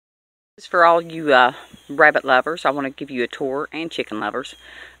This is for all you rabbit lovers. I want to give you a tour, and chicken lovers,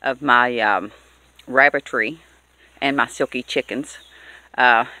 of my Rabbitry and my Silkie chickens.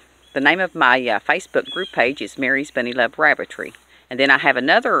 The name of my Facebook group page is Mary's Bunny Love Rabbitry. And then I have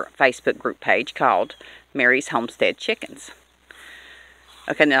another Facebook group page called Mary's Homestead Chickens.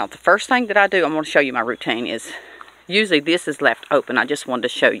 Okay, now the first thing that I do, I'm going to show you my routine, is usually this is left open. I just wanted to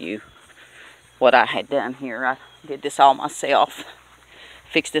show you what I had done here. I did this all myself.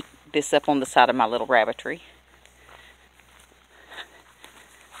 Fixed this up on the side of my little Rabbitry.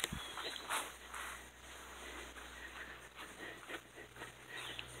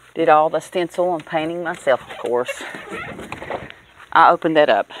 Did all the stencil and painting myself, of course. I opened that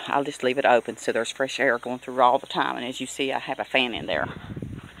up. I'll just leave it open so there's fresh air going through all the time. And as you see, I have a fan in there.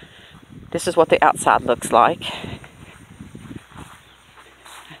 This is what the outside looks like.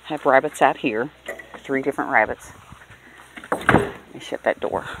 I have rabbits out here. 3 different rabbits. Let me shut that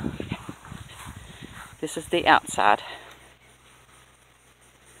door. This is the outside.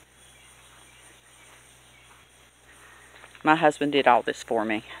 My husband did all this for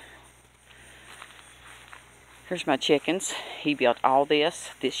me. Here's my chickens. He built all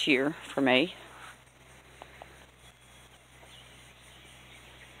this year for me.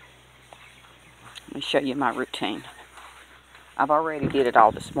 Let me show you my routine. I've already did it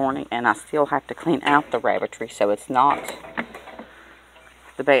all this morning, and I still have to clean out the Rabbitry, so it's not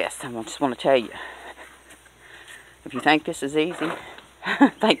the best. I just want to tell you. If you think this is easy,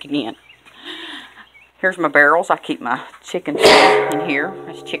 think again. Here's my barrels. I keep my chicken feed in here.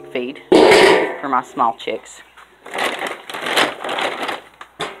 That's chick feed for my small chicks.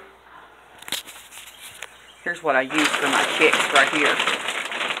 Here's what I use for my chicks right here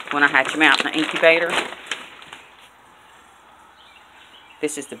when I hatch them out in the incubator.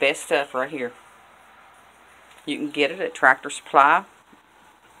 This is the best stuff right here. You can get it at Tractor Supply.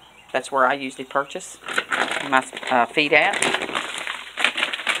 That's where I usually purchase my feed at.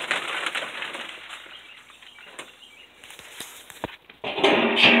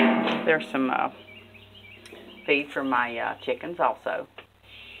 There's some feed for my chickens also.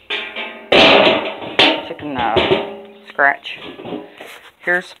 Chicken scratch.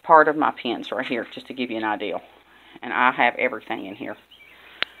 Here's part of my pens right here, just to give you an idea. And I have everything in here.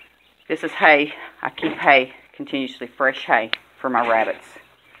 This is hay. I keep hay, continuously fresh hay for my rabbits.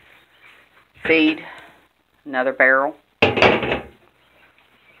 Feed, another barrel.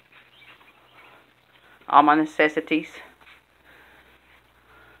 All my necessities.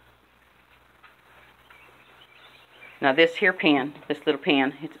 Now this here pen, this little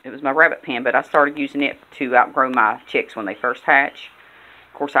pen, it was my rabbit pen, but I started using it to outgrow my chicks when they first hatch.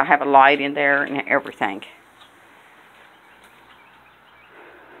 Of course, I have a light in there and everything.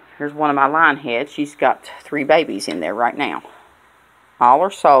 Here's one of my line heads. She's got 3 babies in there right now. All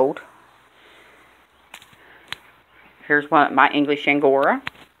are sold. Here's one, my English angora.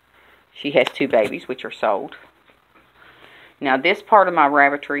 She has 2 babies, which are sold. Now this part of my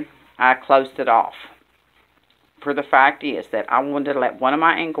Rabbitry, I closed it off. For the fact is that I wanted to let one of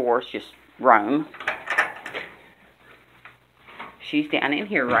my angoras just roam. She's down in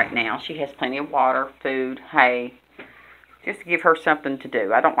here right now. She has plenty of water, food, hay. Just to give her something to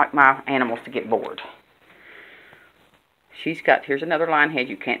do. I don't like my animals to get bored. She's got, here's another line head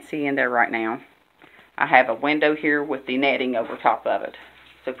you can't see in there right now. I have a window here with the netting over top of it,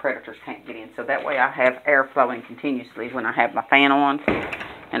 so predators can't get in. So that way I have air flowing continuously when I have my fan on,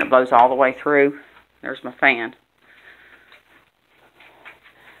 and it blows all the way through. There's my fan.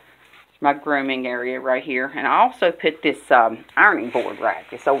 My grooming area right here. And I also put this ironing board rack,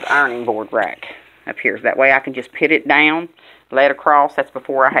 this old ironing board rack up here. That way I can just put it down, lay it across. That's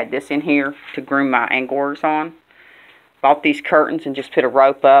before I had this in here to groom my angoras on. Bought these curtains and just put a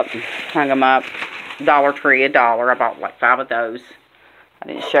rope up and hung them up. Dollar Tree, $1. I bought like 5 of those. I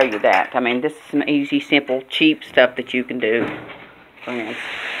didn't show you that. I mean, this is some easy, simple, cheap stuff that you can do. Friends.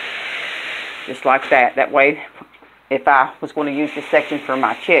 Just like that. That way, if I was going to use this section for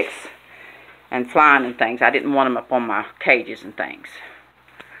my chicks and flying and things, I didn't want them up on my cages and things.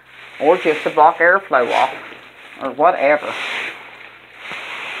 Or just to block airflow off, or whatever.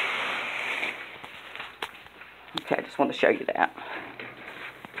 Okay, I just want to show you that.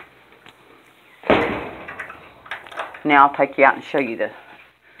 Now I'll take you out and show you the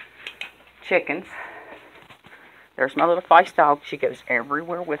chickens. There's my little feist dog. She goes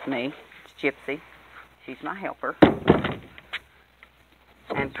everywhere with me. It's Gypsy. She's my helper.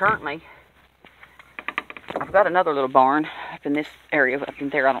 And currently, I've got another little barn up in this area, up in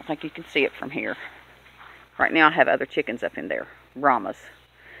there. I don't think you can see it from here. Right now I have other chickens up in there, Brahmas.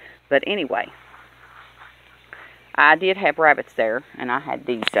 But anyway, I did have rabbits there, and I had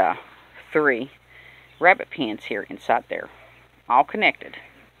these 3 rabbit pens here inside there, all connected.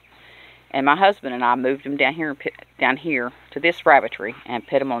 And my husband and I moved them down here to this rabbitry and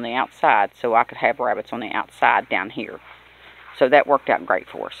put them on the outside so I could have rabbits on the outside down here. So that worked out great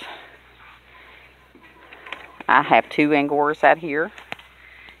for us. I have 2 angoras out here.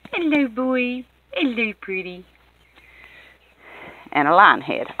 Hello, boy. Hello, pretty. And a lion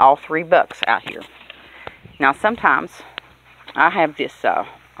head. All 3 bucks out here. Now, sometimes I have this,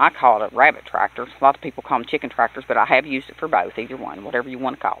 I call it a rabbit tractor. A lot of people call them chicken tractors, but I have used it for both, either one, whatever you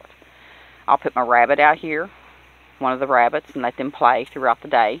want to call it. I'll put my rabbit out here, one of the rabbits, and let them play throughout the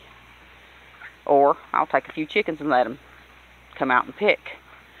day. Or I'll take a few chickens and let them come out and pick.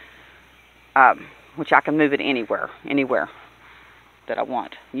 Which I can move it anywhere that I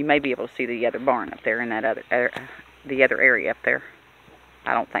want. You may be able to see the other barn up there in that the other area up there.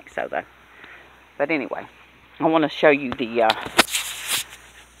 I don't think so though. But anyway, I want to show you the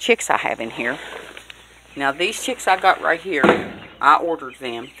chicks I have in here. Now these chicks I got right here, I ordered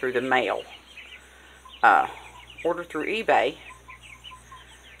them through the mail. Ordered through eBay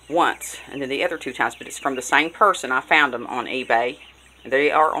once, and then the other 2 times, but it's from the same person. I found them on eBay.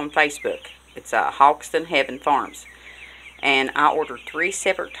 They are on Facebook. It's Hawkston Heaven Farms. And I ordered 3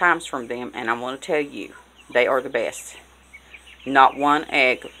 separate times from them, and I want to tell you, they are the best. Not one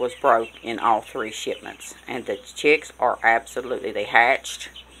egg was broke in all 3 shipments. And the chicks are absolutely, they hatched.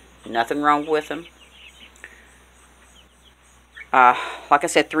 Nothing wrong with them. Like I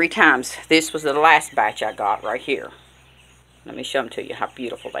said 3 times, this was the last batch I got right here. Let me show them to you how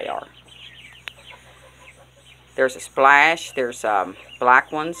beautiful they are. There's a splash, there's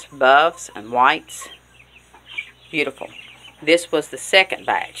black ones, buffs, and whites. Beautiful. This was the second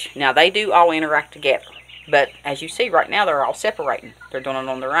batch. Now they do all interact together, but as you see right now, they're all separating. They're doing it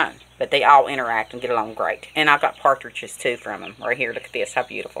on their own, but they all interact and get along great. And I got partridges too from them. Right here, look at this, how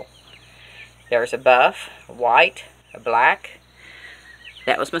beautiful. There's a buff, a white, a black.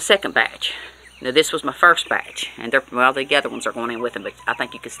 That was my second batch. Now this was my first batch, and well, the other ones are going in with them, but I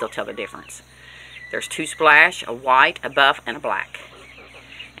think you can still tell the difference. There's 2 splash, a white, a buff, and a black.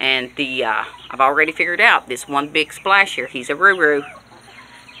 And I've already figured out this one big splash here. He's a roo-roo.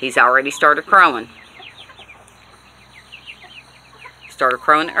 He's already started crowing. Started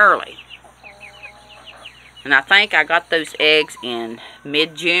crowing early. And I think I got those eggs in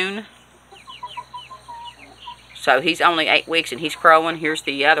mid-June. So he's only 8 weeks and he's crowing. Here's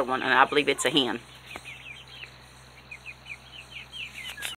the other one, and I believe it's a hen.